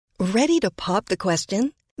Ready to pop the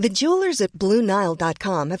question? The jewelers at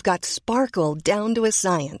BlueNile.com have got sparkle down to a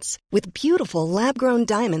science with beautiful lab-grown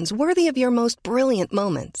diamonds worthy of your most brilliant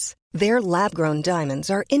moments. Their lab-grown diamonds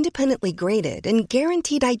are independently graded and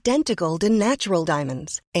guaranteed identical to natural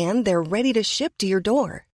diamonds, and they're ready to ship to your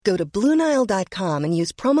door. Go to BlueNile.com and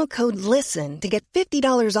use promo code LISTEN to get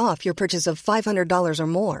 $50 off your purchase of $500 or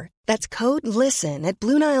more. That's code LISTEN at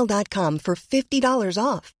BlueNile.com for $50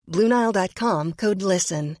 off. BlueNile.com, code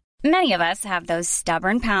LISTEN. Many of us have those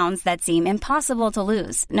stubborn pounds that seem impossible to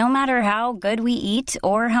lose, no matter how good we eat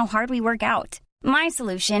or how hard we work out. My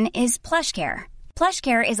solution is PlushCare.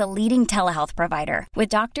 PlushCare is a leading telehealth provider with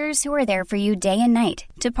doctors who are there for you day and night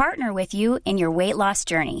to partner with you in your weight loss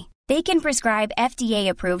journey. They can prescribe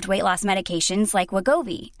FDA-approved weight loss medications like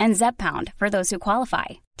Wegovy and Zepbound for those who qualify.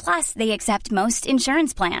 Plus, they accept most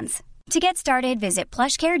insurance plans. To get started, visit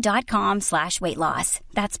plushcare.com/weightloss.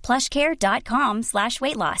 That's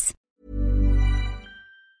plushcare.com/weightloss.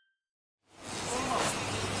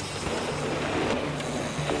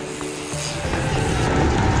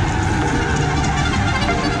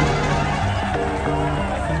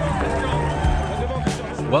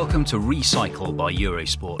 Welcome to Recycle by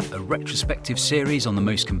Eurosport, a retrospective series on the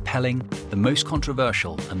most compelling, the most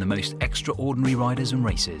controversial, and the most extraordinary riders and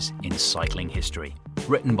races in cycling history.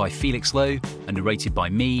 Written by Felix Lowe and narrated by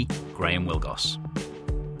me, Graham Wilgoss.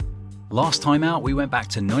 Last time out, we went back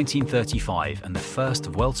to 1935 and the first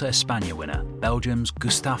Vuelta a España winner, Belgium's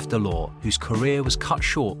Gustave Delors, whose career was cut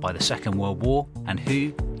short by the Second World War and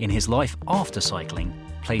who, in his life after cycling,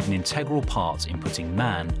 played an integral part in putting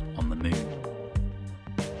man on the moon.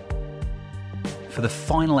 For the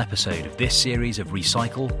final episode of this series of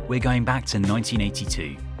Recycle, we're going back to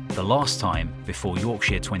 1982, the last time, before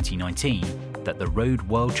Yorkshire 2019, that the Road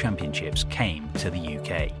World Championships came to the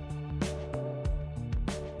UK.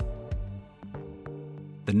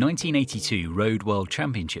 The 1982 Road World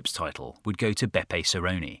Championships title would go to Beppe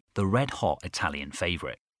Saroni, the red-hot Italian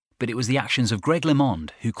favourite. But it was the actions of Greg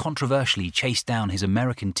LeMond who controversially chased down his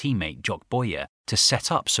American teammate Jock Boyer to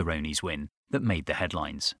set up Saroni's win that made the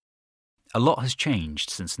headlines. A lot has changed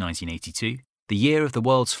since 1982, the year of the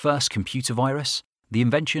world's first computer virus, the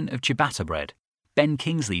invention of ciabatta bread, Ben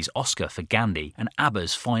Kingsley's Oscar for Gandhi, and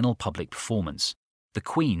ABBA's final public performance. The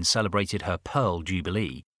Queen celebrated her Pearl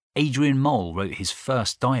Jubilee. Adrian Mole wrote his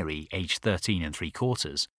first diary, aged 13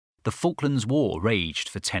 3/4. The Falklands War raged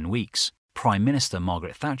for 10 weeks. Prime Minister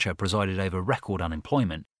Margaret Thatcher presided over record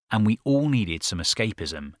unemployment, and we all needed some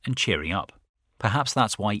escapism and cheering up. Perhaps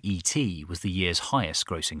that's why E.T. was the year's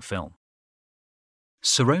highest-grossing film.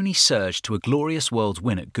 Saroni surged to a glorious world's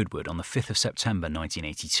win at Goodwood on the 5th of September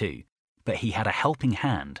 1982, but he had a helping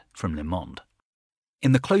hand from LeMond.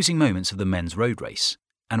 In the closing moments of the men's road race,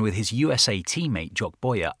 and with his USA teammate Jock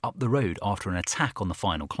Boyer up the road after an attack on the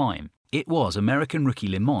final climb, it was American rookie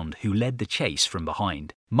LeMond who led the chase from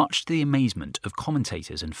behind, much to the amazement of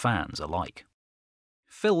commentators and fans alike.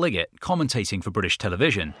 Phil Liggett, commentating for British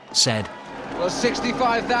television, said, Well,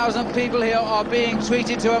 65,000 people here are being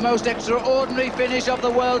treated to a most extraordinary finish of the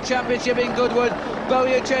World Championship in Goodwood.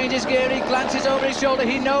 Bowyer changes gear, he glances over his shoulder,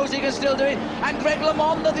 he knows he can still do it. And Greg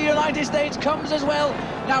LeMond of the United States comes as well.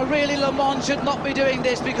 Now, really, LeMond should not be doing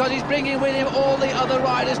this because he's bringing with him all the other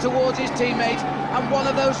riders towards his teammate. And one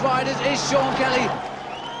of those riders is Sean Kelly.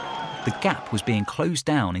 The gap was being closed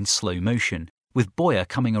down in slow motion, with Boyer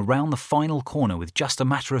coming around the final corner with just a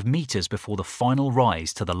matter of metres before the final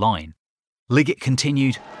rise to the line. Liggett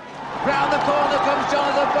continued, Round the corner comes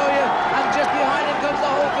Jonathan Bowyer, and just behind him comes the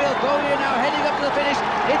whole field. Bowyer now heading up to the finish.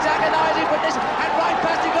 It's agonising, but this, and right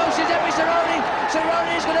past him goes Giuseppe Saroni.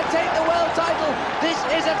 Saroni is going to take the world title. This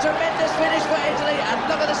is a tremendous finish for Italy, and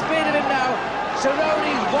look at the speed of him now.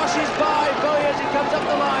 Saroni washes by Bowyer as he comes up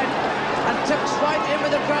the line, and tucks right in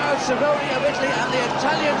with the crowd. Saroni of Italy, and the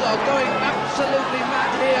Italians are going absolutely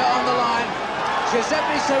mad here on the line.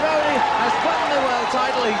 Giuseppe Saroni has won the world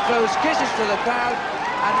title. He throws kisses to the crowd,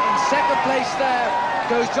 and in second place there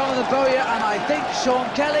goes Jonathan Bowyer, and I think Sean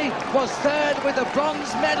Kelly was third with the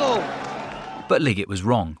bronze medal. But Liggett was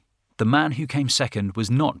wrong. The man who came second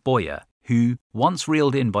was not Bowyer, who, once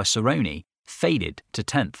reeled in by Saroni, faded to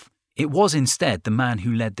 10th. It was instead the man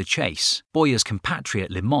who led the chase, Boyer's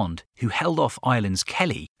compatriot LeMond, who held off Ireland's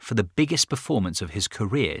Kelly for the biggest performance of his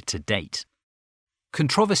career to date.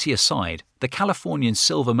 Controversy aside, the Californian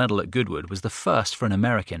silver medal at Goodwood was the first for an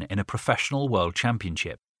American in a professional world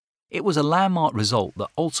championship. It was a landmark result that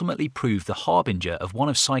ultimately proved the harbinger of one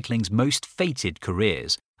of cycling's most fated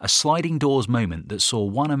careers, a sliding doors moment that saw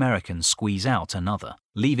one American squeeze out another,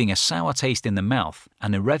 leaving a sour taste in the mouth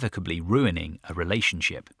and irrevocably ruining a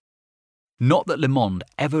relationship. Not that LeMond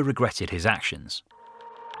ever regretted his actions.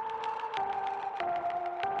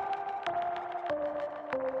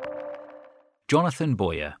 Jonathan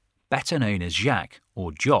Boyer, better known as Jacques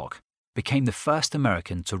or Jock, became the first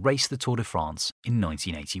American to race the Tour de France in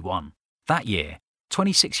 1981. That year,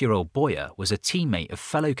 26-year-old Boyer was a teammate of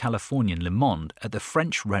fellow Californian Le Monde at the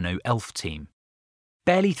French Renault Elf team.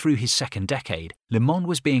 Barely through his second decade, Le Monde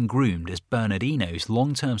was being groomed as Bernard Hinault's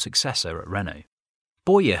long-term successor at Renault.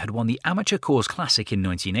 Boyer had won the Amateur Cours Classic in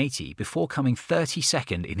 1980 before coming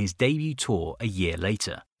 32nd in his debut Tour a year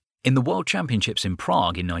later. In the World Championships in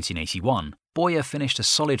Prague in 1981, Boyer finished a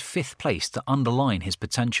solid 5th place to underline his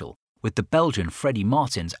potential, with the Belgian Freddy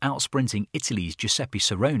Martins outsprinting Italy's Giuseppe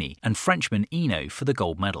Cerrone and Frenchman Hinault for the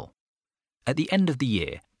gold medal. At the end of the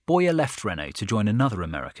year, Boyer left Renault to join another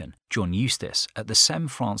American, John Eustace, at the SEM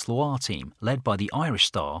France Loire team led by the Irish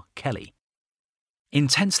star Kelly.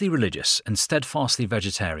 Intensely religious and steadfastly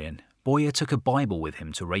vegetarian, Boyer took a Bible with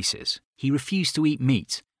him to races. He refused to eat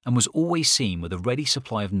meat and was always seen with a ready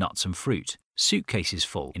supply of nuts and fruit, suitcases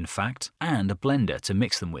full, in fact, and a blender to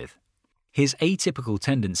mix them with. His atypical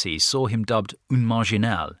tendencies saw him dubbed un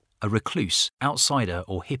marginal, a recluse, outsider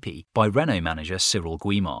or hippie, by Renault manager Cyril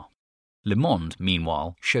Guimard. Le Monde,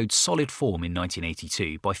 meanwhile, showed solid form in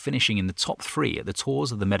 1982 by finishing in the top 3 at the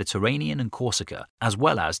Tours of the Mediterranean and Corsica, as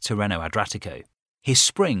well as Tirreno-Adriatico. His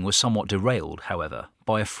spring was somewhat derailed, however,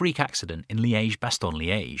 by a freak accident in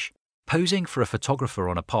Liège-Bastogne-Liège. Posing for a photographer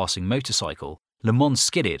on a passing motorcycle, Le Monde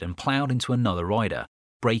skidded and ploughed into another rider,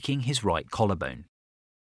 breaking his right collarbone.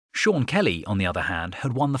 Sean Kelly, on the other hand,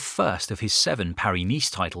 had won the first of his 7 Paris-Nice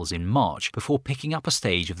titles in March before picking up a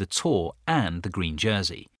stage of the Tour and the green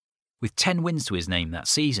jersey. With 10 wins to his name that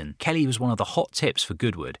season, Kelly was one of the hot tips for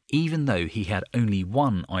Goodwood, even though he had only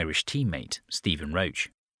one Irish teammate, Stephen Roche.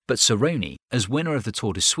 But Cerrone, as winner of the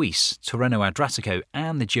Tour de Suisse, Tirreno-Adriatico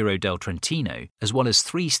and the Giro del Trentino, as well as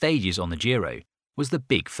 3 stages on the Giro, was the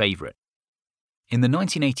big favourite. In the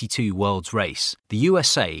 1982 World's Race, the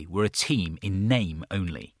USA were a team in name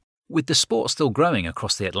only. With the sport still growing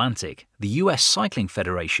across the Atlantic, the US Cycling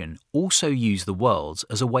Federation also used the Worlds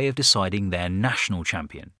as a way of deciding their national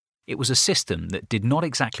champion. It was a system that did not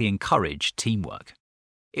exactly encourage teamwork.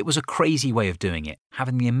 It was a crazy way of doing it,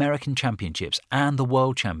 having the American Championships and the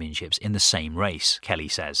World Championships in the same race, Kelly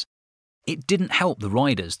says. It didn't help the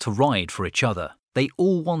riders to ride for each other. They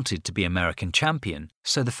all wanted to be American champion,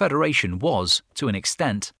 so the federation was, to an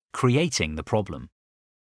extent, creating the problem.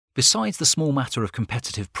 Besides the small matter of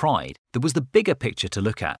competitive pride, there was the bigger picture to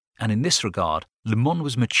look at, and in this regard, Le Monde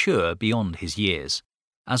was mature beyond his years.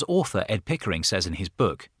 As author Ed Pickering says in his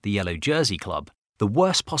book, The Yellow Jersey Club, the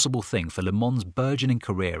worst possible thing for Le Monde's burgeoning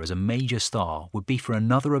career as a major star would be for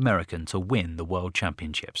another American to win the World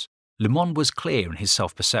Championships. Le Monde was clear in his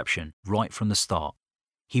self-perception right from the start.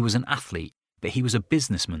 He was an athlete, but he was a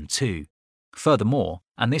businessman too. Furthermore,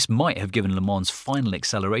 and this might have given Le Monde's final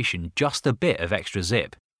acceleration just a bit of extra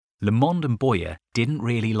zip, Le Monde and Boyer didn't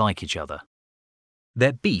really like each other.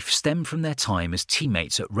 Their beef stemmed from their time as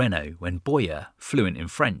teammates at Renault when Boyer, fluent in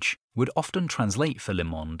French, would often translate for Le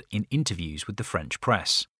Monde in interviews with the French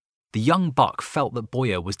press. The young buck felt that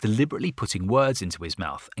Boyer was deliberately putting words into his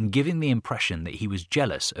mouth and giving the impression that he was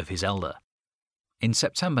jealous of his elder. In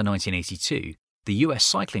September 1982, the US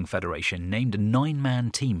Cycling Federation named a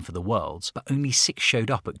 9-man team for the Worlds, but only 6 showed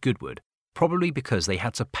up at Goodwood, probably because they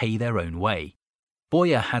had to pay their own way.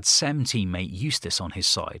 Boyer had SEM teammate Eustace on his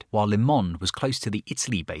side, while Le Monde was close to the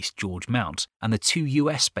Italy-based George Mount and the 2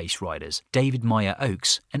 US-based riders David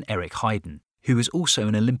Meyer-Oakes and Eric Heiden, who was also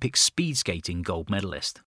an Olympic speed skating gold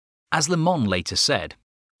medalist. As Le Monde later said,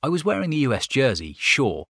 "I was wearing the US jersey,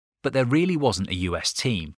 sure, but there really wasn't a US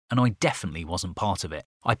team, and I definitely wasn't part of it.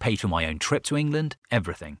 I paid for my own trip to England,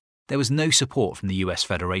 everything. There was no support from the US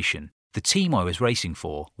Federation. The team I was racing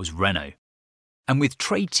for was Renault." And with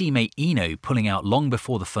trade teammate Hinault pulling out long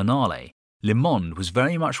before the finale, Le Monde was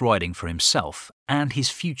very much riding for himself and his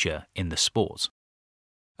future in the sport.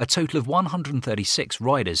 A total of 136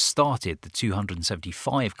 riders started the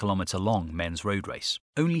 275-kilometre-long men's road race.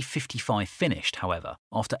 Only 55 finished, however,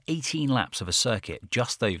 after 18 laps of a circuit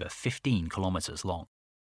just over 15 kilometres long.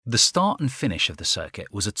 The start and finish of the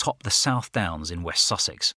circuit was atop the South Downs in West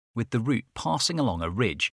Sussex, with the route passing along a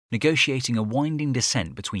ridge, negotiating a winding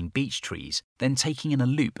descent between beech trees, then taking in a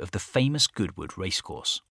loop of the famous Goodwood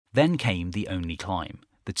racecourse. Then came the only climb,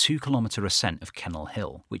 the 2-kilometre ascent of Kennel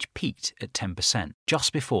Hill, which peaked at 10%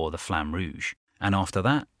 just before the Flamme Rouge, and after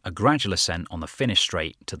that, a gradual ascent on the finish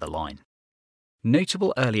straight to the line.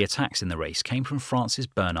 Notable early attacks in the race came from France's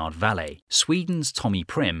Bernard Vallet, Sweden's Tommy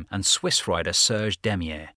Prim, and Swiss rider Serge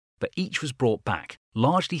Demier, but each was brought back,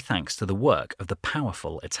 largely thanks to the work of the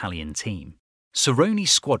powerful Italian team. Cerrone's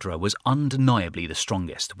squadra was undeniably the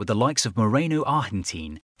strongest, with the likes of Moreno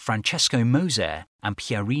Argentin, Francesco Moser and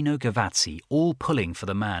Pierino Gavazzi all pulling for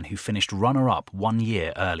the man who finished runner-up 1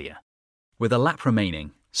 year earlier. With a lap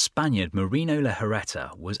remaining, Spaniard Marino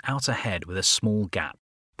Lejarreta was out ahead with a small gap,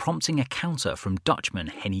 prompting a counter from Dutchman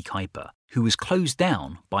Hennie Kuiper, who was closed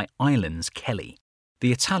down by Ireland's Kelly.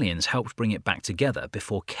 The Italians helped bring it back together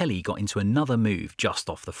before Kelly got into another move just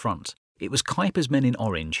off the front. It was Kuiper's men in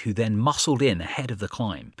orange who then muscled in ahead of the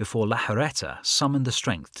climb before Lejarreta summoned the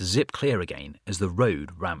strength to zip clear again as the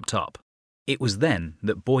road ramped up. It was then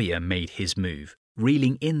that Boyer made his move,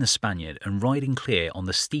 reeling in the Spaniard and riding clear on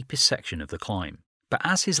the steepest section of the climb. But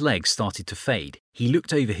as his legs started to fade, he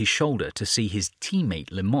looked over his shoulder to see his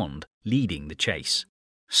teammate Le Monde leading the chase.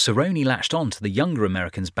 Cerrone latched on to the younger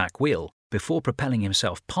American's back wheel before propelling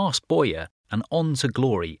himself past Boyer and on to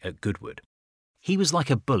glory at Goodwood. He was like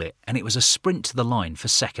a bullet, and it was a sprint to the line for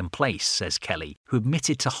second place, says Kelly, who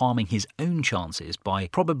admitted to harming his own chances by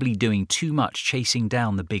probably doing too much chasing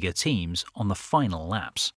down the bigger teams on the final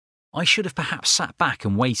laps. I should have perhaps sat back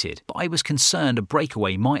and waited, but I was concerned a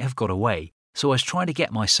breakaway might have got away, so I was trying to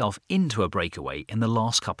get myself into a breakaway in the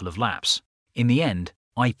last couple of laps. In the end,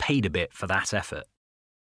 I paid a bit for that effort.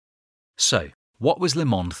 So, what was Le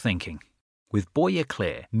Monde thinking? With Boyer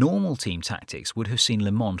clear, normal team tactics would have seen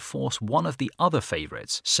Le Monde force one of the other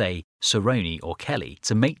favourites, say Cerrone or Kelly,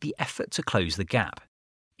 to make the effort to close the gap.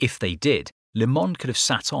 If they did, Le Monde could have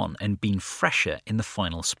sat on and been fresher in the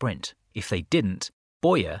final sprint. If they didn't,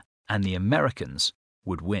 Boyer and the Americans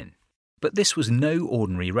would win. But this was no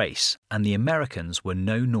ordinary race, and the Americans were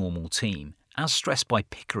no normal team, as stressed by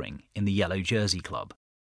Pickering in the Yellow Jersey Club.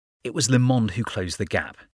 It was Le Monde who closed the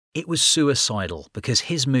gap. It was suicidal because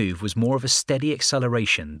his move was more of a steady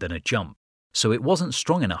acceleration than a jump, so it wasn't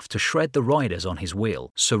strong enough to shred the riders on his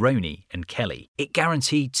wheel, Cerrone and Kelly. It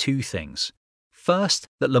guaranteed two things. First,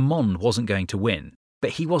 that Le Monde wasn't going to win, but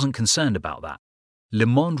he wasn't concerned about that. Le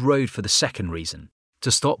Monde rode for the second reason,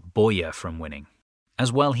 to stop Boyer from winning.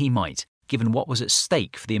 As well he might, given what was at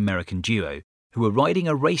stake for the American duo, who were riding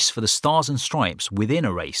a race for the Stars and Stripes within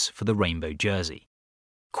a race for the Rainbow Jersey.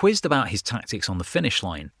 Quizzed about his tactics on the finish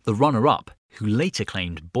line, the runner-up, who later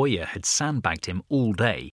claimed Boyer had sandbagged him all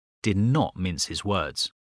day, did not mince his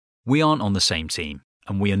words. "We aren't on the same team,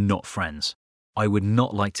 and we are not friends. I would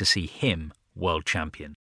not like to see him world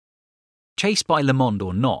champion." Chased by Le Monde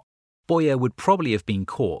or not, Boyer would probably have been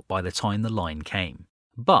caught by the time the line came.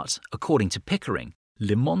 But, according to Pickering,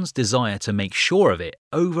 Le Monde's desire to make sure of it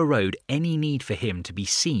overrode any need for him to be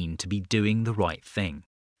seen to be doing the right thing.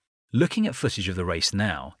 Looking at footage of the race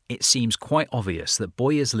now, it seems quite obvious that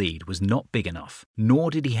Boyer's lead was not big enough, nor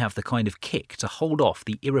did he have the kind of kick to hold off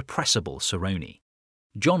the irrepressible Cerrone.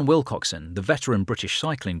 John Wilcoxon, the veteran British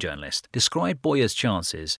cycling journalist, described Boyer's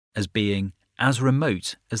chances as being as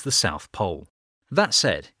remote as the South Pole. That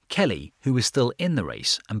said, Kelly, who was still in the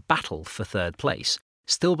race and battled for third place,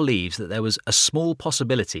 still believes that there was a small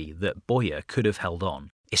possibility that Boyer could have held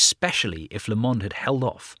on, especially if Le Monde had held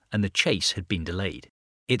off and the chase had been delayed.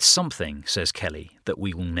 "It's something," says Kelly, "that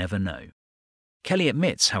we will never know." Kelly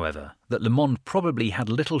admits, however, that Le Monde probably had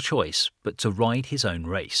little choice but to ride his own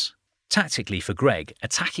race. Tactically for Greg,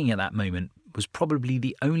 attacking at that moment was probably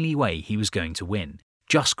the only way he was going to win.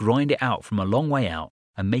 Just grind it out from a long way out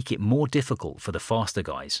and make it more difficult for the faster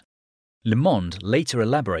guys. Le Monde later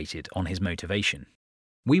elaborated on his motivation.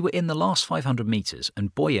 "We were in the last 500 metres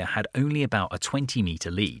and Boyer had only about a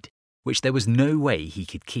 20-metre lead, which there was no way he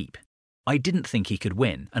could keep. I didn't think he could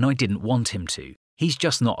win, and I didn't want him to. He's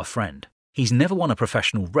just not a friend. He's never won a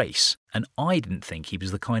professional race, and I didn't think he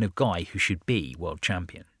was the kind of guy who should be world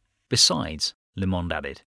champion." Besides, Le Monde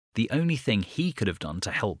added, "the only thing he could have done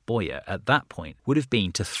to help Boyer at that point would have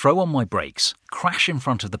been to throw on my brakes, crash in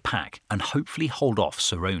front of the pack, and hopefully hold off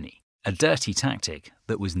Cerrone. A dirty tactic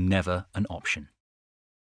that was never an option."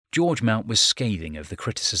 George Mount was scathing of the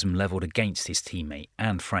criticism levelled against his teammate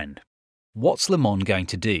and friend. What's Le Monde going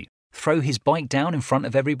to do? Throw his bike down in front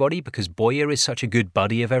of everybody because Boyer is such a good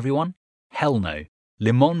buddy of everyone? Hell no.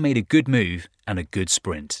 Le Monde made a good move and a good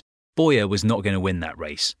sprint. Boyer was not going to win that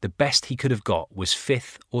race. The best he could have got was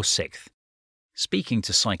 5th or 6th. Speaking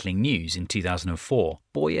to Cycling News in 2004,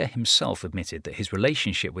 Boyer himself admitted that his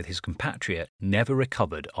relationship with his compatriot never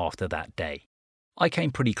recovered after that day. "I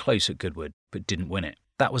came pretty close at Goodwood, but didn't win it.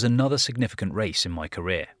 That was another significant race in my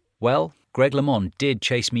career. Well, Greg LeMond did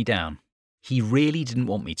chase me down. He really didn't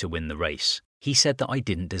want me to win the race. He said that I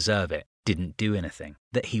didn't deserve it, didn't do anything,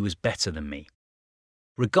 that he was better than me."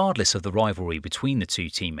 Regardless of the rivalry between the two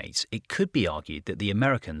teammates, it could be argued that the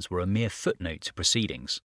Americans were a mere footnote to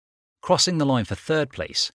proceedings. Crossing the line for third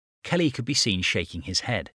place, Kelly could be seen shaking his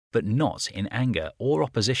head, but not in anger or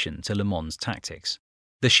opposition to Le Mand's tactics.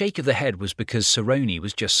 The shake of the head was because Cerrone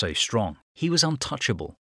was just so strong. He was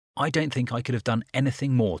untouchable. I don't think I could have done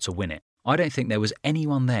anything more to win it. I don't think there was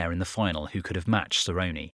anyone there in the final who could have matched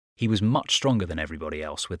Cerrone. He was much stronger than everybody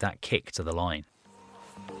else with that kick to the line.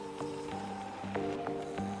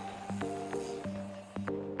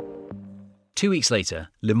 Two weeks later,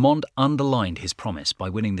 Le Mans underlined his promise by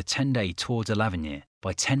winning the 10-day Tour de l'Avenir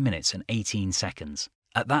by 10 minutes and 18 seconds.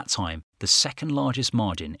 At that time, the second largest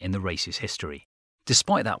margin in the race's history.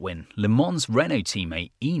 Despite that win, Le Mans' Renault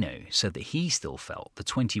teammate Hinault said that he still felt the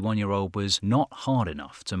 21-year-old was not hard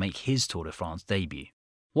enough to make his Tour de France debut.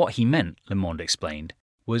 What he meant, Le Mans explained,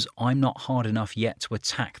 was I'm not hard enough yet to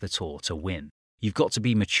attack the Tour to win. You've got to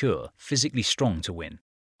be mature, physically strong to win.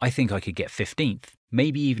 I think I could get 15th,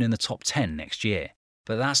 maybe even in the top 10 next year,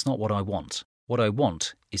 but that's not what I want. What I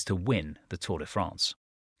want is to win the Tour de France.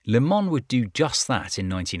 Le Mans would do just that in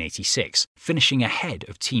 1986, finishing ahead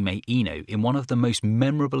of teammate Hinault in one of the most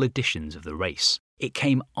memorable editions of the race. It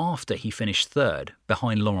came after he finished third,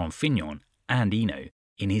 behind Laurent Fignon and Hinault,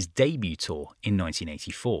 in his debut Tour in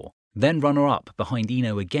 1984, then runner-up behind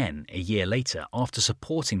Hinault again a year later after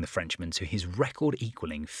supporting the Frenchman to his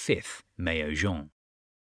record-equalling fifth Maillot Jaune.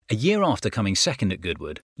 A year after coming second at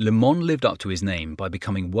Goodwood, Le Mans lived up to his name by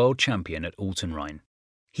becoming world champion at Altenrhein.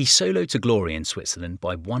 He soloed to glory in Switzerland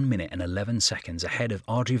by 1 minute and 11 seconds ahead of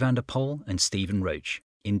Adrie van der Poel and Stephen Roche.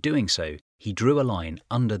 In doing so, he drew a line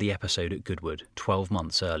under the episode at Goodwood 12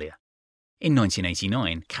 months earlier. In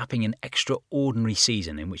 1989, capping an extraordinary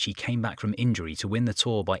season in which he came back from injury to win the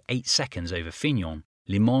Tour by 8 seconds over Fignon,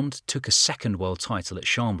 Le Mans took a second world title at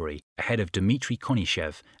Chambéry ahead of Dmitry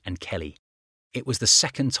Konychev and Kelly. It was the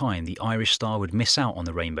second time the Irish star would miss out on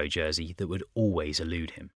the rainbow jersey that would always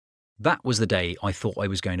elude him. That was the day I thought I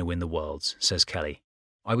was going to win the Worlds, says Kelly.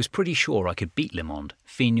 I was pretty sure I could beat Le Mans,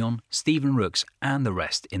 Fignon, Stephen Roche and the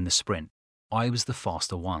rest in the sprint. I was the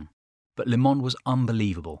faster one. But Le Mans was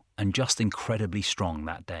unbelievable and just incredibly strong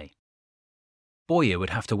that day. Boyer would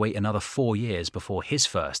have to wait another 4 years before his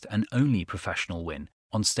first and only professional win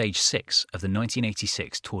on stage 6 of the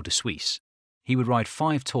 1986 Tour de Suisse. He would ride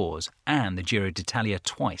 5 tours and the Giro d'Italia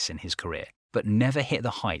twice in his career, but never hit the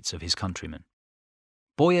heights of his countrymen.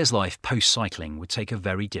 Boyer's life post-cycling would take a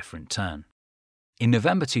very different turn. In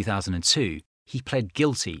November 2002, he pled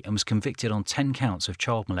guilty and was convicted on 10 counts of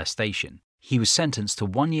child molestation. He was sentenced to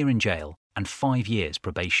 1 year in jail and 5 years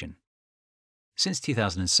probation. Since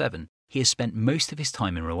 2007, he has spent most of his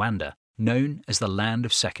time in Rwanda, known as the Land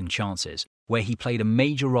of Second Chances, where he played a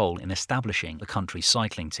major role in establishing the country's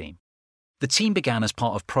cycling team. The team began as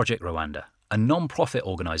part of Project Rwanda, a non-profit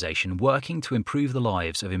organisation working to improve the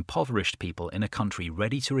lives of impoverished people in a country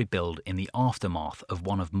ready to rebuild in the aftermath of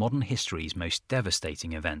one of modern history's most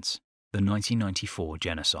devastating events, the 1994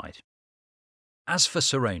 genocide. As for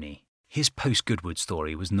Cerrone, his post-Goodwood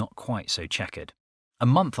story was not quite so checkered. A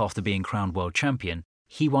month after being crowned world champion,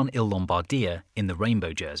 he won Il Lombardia in the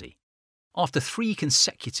rainbow jersey. After 3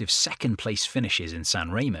 consecutive second-place finishes in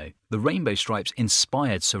San Remo, the rainbow stripes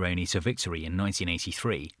inspired Cerrone to victory in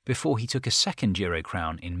 1983 before he took a second Giro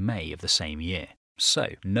crown in May of the same year. So,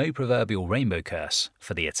 no proverbial rainbow curse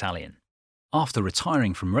for the Italian. After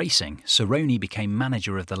retiring from racing, Cerrone became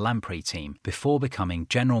manager of the Lampre team before becoming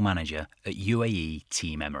general manager at UAE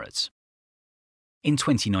Team Emirates. In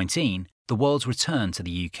 2019, the Worlds returned to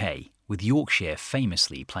the UK, with Yorkshire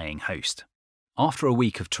famously playing host. After a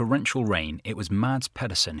week of torrential rain, it was Mads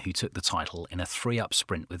Pedersen who took the title in a 3-up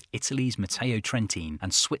sprint with Italy's Matteo Trentin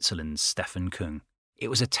and Switzerland's Stefan Kung. It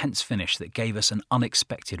was a tense finish that gave us an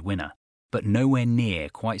unexpected winner, but nowhere near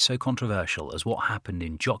quite so controversial as what happened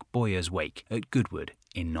in Jock Boyer's wake at Goodwood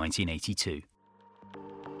in 1982.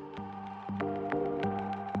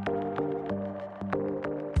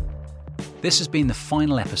 This has been the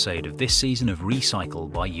final episode of this season of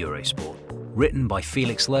Recycle by Eurosport. Written by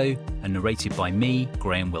Felix Lowe and narrated by me,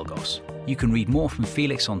 Graham Wilgoss. You can read more from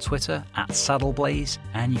Felix on Twitter @Saddleblaze,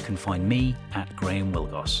 and you can find me @Graham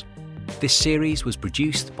Wilgoss. This series was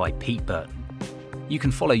produced by Pete Burton. You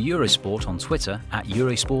can follow Eurosport on Twitter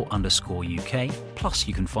 @Eurosport_UK, plus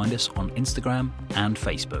you can find us on Instagram and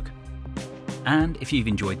Facebook. And if you've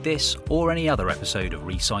enjoyed this or any other episode of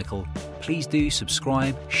Recycle, please do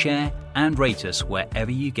subscribe, share, and rate us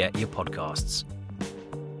wherever you get your podcasts.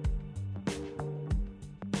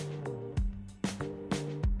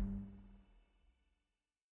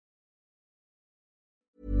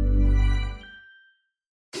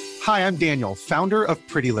 Hi, I'm Daniel, founder of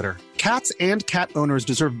Pretty Litter. Cats and cat owners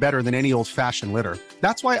deserve better than any old-fashioned litter.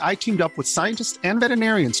 That's why I teamed up with scientists and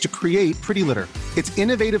veterinarians to create Pretty Litter. Its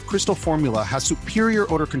innovative crystal formula has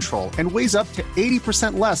superior odor control and weighs up to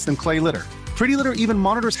 80% less than clay litter. Pretty Litter even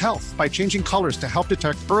monitors health by changing colors to help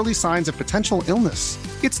detect early signs of potential illness.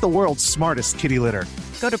 It's the world's smartest kitty litter.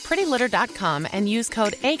 Go to prettylitter.com and use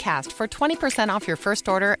code ACAST for 20% off your first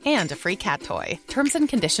order and a free cat toy. Terms and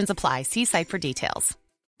conditions apply. See site for details.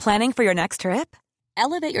 Planning for your next trip?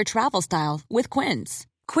 Elevate your travel style with Quince.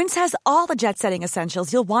 Quince has all the jet-setting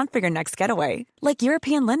essentials you'll want for your next getaway, like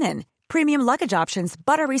European linen, premium luggage options,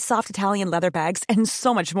 buttery soft Italian leather bags, and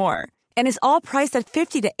so much more. And is all priced at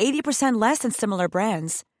 50 to 80% less than similar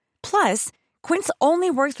brands. Plus, Quince only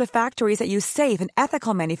works with factories that use safe and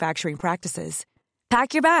ethical manufacturing practices.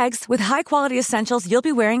 Pack your bags with high-quality essentials you'll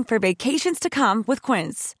be wearing for vacations to come with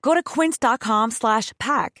Quince. Go to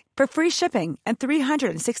quince.com/pack for free shipping and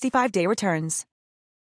 365-day returns.